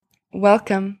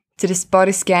Welcome to this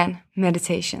body scan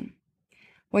meditation.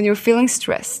 When you're feeling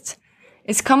stressed,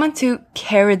 it's common to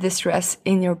carry the stress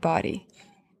in your body.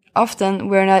 Often,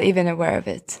 we're not even aware of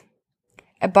it.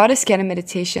 A body scan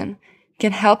meditation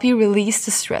can help you release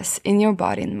the stress in your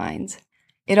body and mind.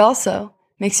 It also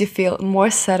makes you feel more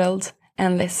settled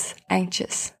and less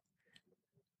anxious.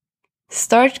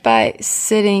 Start by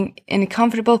sitting in a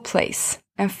comfortable place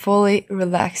and fully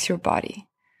relax your body.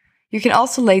 You can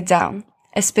also lay down,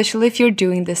 especially if you're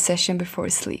doing this session before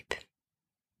sleep.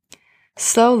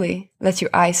 Slowly let your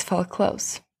eyes fall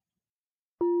close.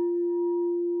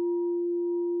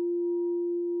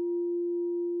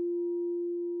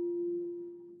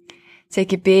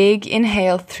 Take a big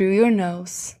inhale through your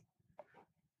nose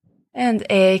and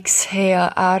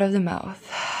exhale out of the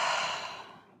mouth.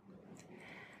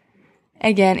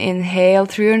 Again, inhale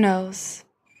through your nose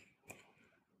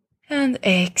and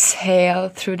exhale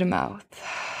through the mouth.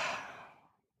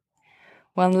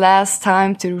 One last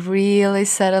time to really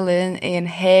settle in.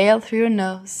 Inhale through your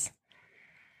nose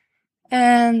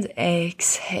and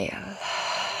exhale.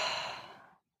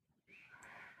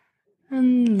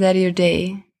 And let your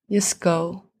day just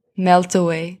go, melt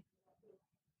away.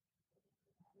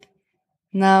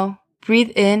 Now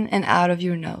breathe in and out of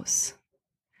your nose.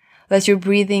 Let your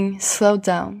breathing slow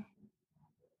down.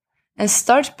 And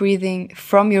start breathing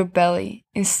from your belly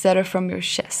instead of from your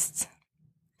chest.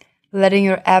 Letting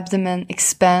your abdomen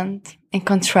expand and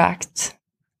contract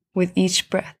with each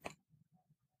breath.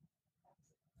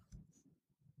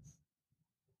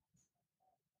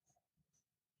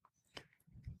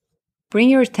 Bring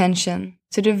your attention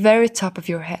to the very top of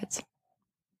your head.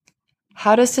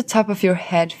 How does the top of your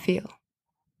head feel?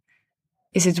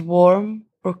 Is it warm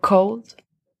or cold?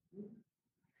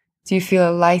 Do you feel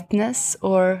a lightness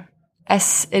or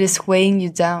as it is weighing you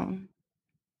down?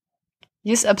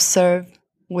 Just observe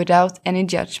without any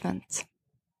judgment.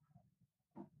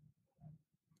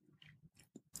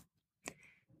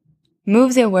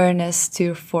 Move the awareness to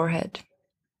your forehead.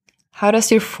 How does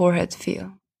your forehead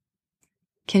feel?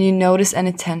 Can you notice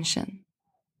any tension?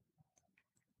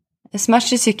 As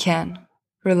much as you can,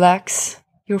 relax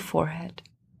your forehead.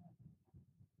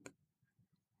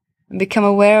 And become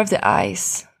aware of the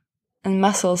eyes and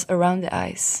muscles around the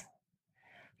eyes.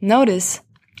 Notice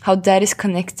how that is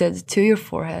connected to your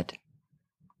forehead.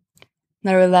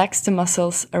 Now relax the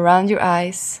muscles around your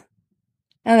eyes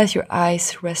and let your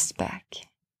eyes rest back.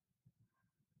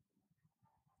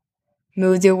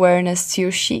 Move the awareness to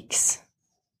your cheeks,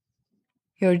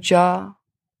 your jaw.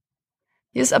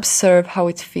 Just observe how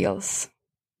it feels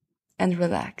and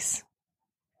relax.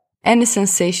 Any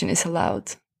sensation is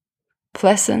allowed,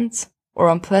 pleasant or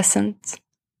unpleasant,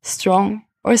 strong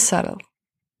or subtle.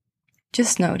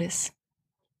 Just notice.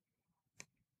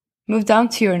 Move down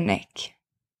to your neck,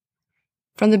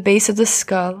 from the base of the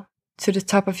skull to the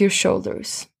top of your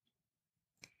shoulders.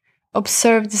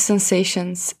 Observe the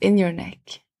sensations in your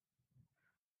neck.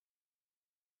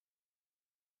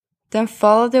 Then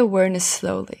follow the awareness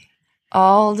slowly,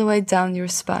 all the way down your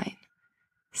spine,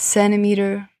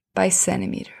 centimeter by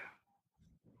centimeter.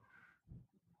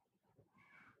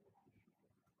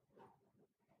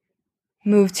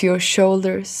 Move to your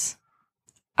shoulders,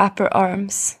 upper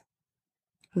arms,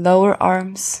 lower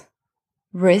arms,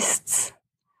 wrists,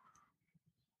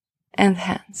 and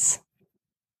hands.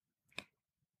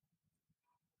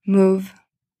 Move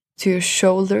to your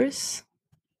shoulders,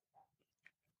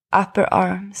 upper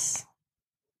arms,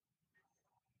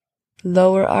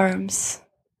 lower arms,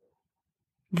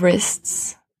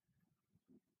 wrists,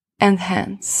 and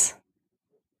hands.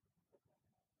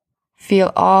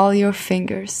 Feel all your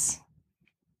fingers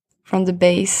from the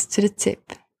base to the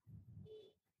tip.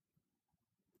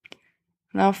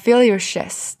 Now feel your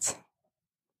chest.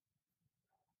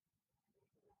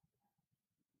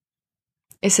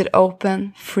 Is it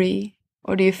open, free,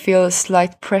 or do you feel a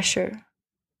slight pressure?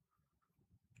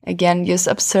 Again, just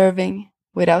observing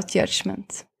without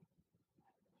judgment.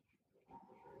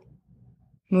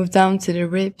 Move down to the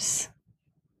ribs.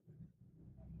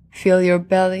 Feel your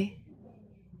belly.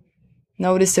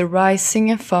 Notice the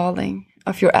rising and falling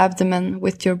of your abdomen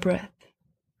with your breath.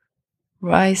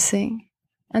 Rising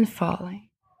and falling.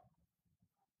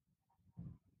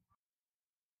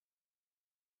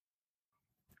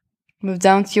 Move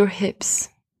down to your hips.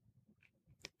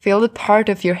 Feel the part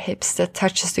of your hips that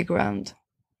touches the ground.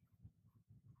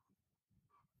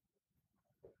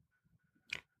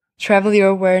 Travel your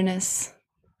awareness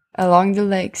along the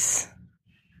legs,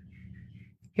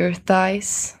 your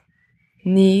thighs,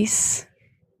 knees,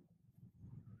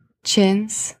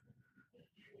 chins.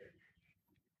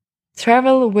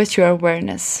 Travel with your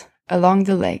awareness along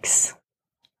the legs,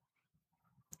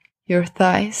 your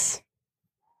thighs,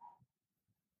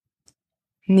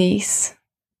 knees,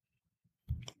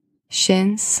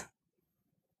 shins,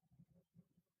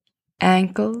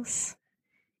 ankles,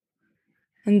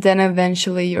 and then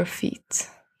eventually your feet.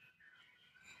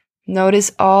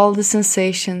 Notice all the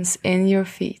sensations in your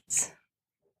feet.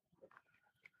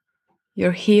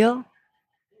 Your heel,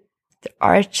 the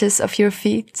arches of your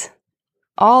feet,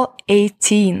 all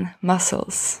 18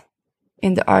 muscles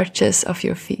in the arches of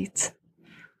your feet.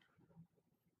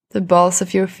 The balls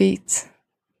of your feet,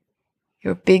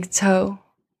 your big toe,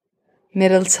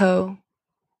 middle toe,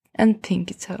 and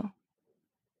pinky toe.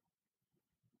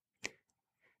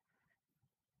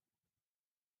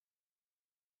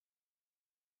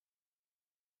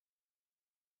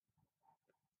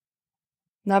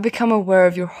 Now become aware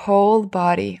of your whole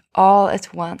body all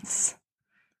at once.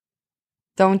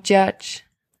 Don't judge,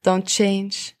 don't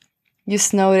change.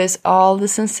 Just notice all the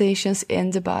sensations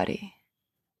in the body.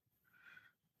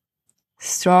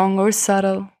 Strong or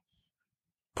subtle,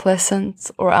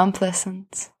 pleasant or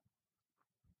unpleasant.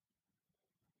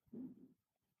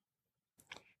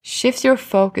 Shift your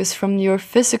focus from your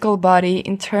physical body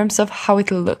in terms of how it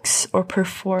looks or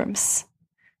performs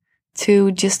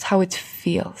to just how it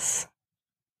feels.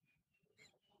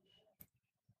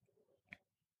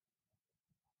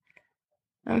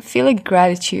 And feel a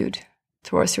gratitude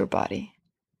towards your body.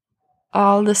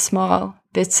 All the small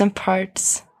bits and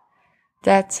parts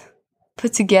that,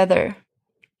 put together,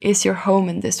 is your home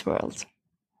in this world.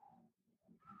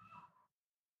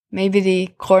 Maybe the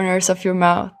corners of your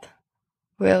mouth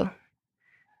will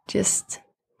just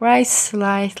rise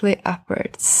slightly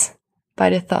upwards by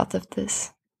the thought of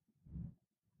this.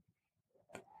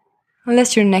 And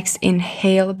let your next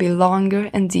inhale be longer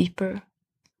and deeper,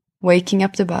 waking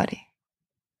up the body.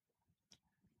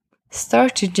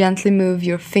 Start to gently move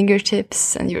your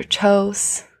fingertips and your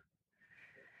toes.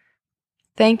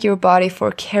 Thank your body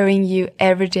for carrying you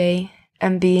every day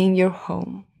and being your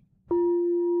home.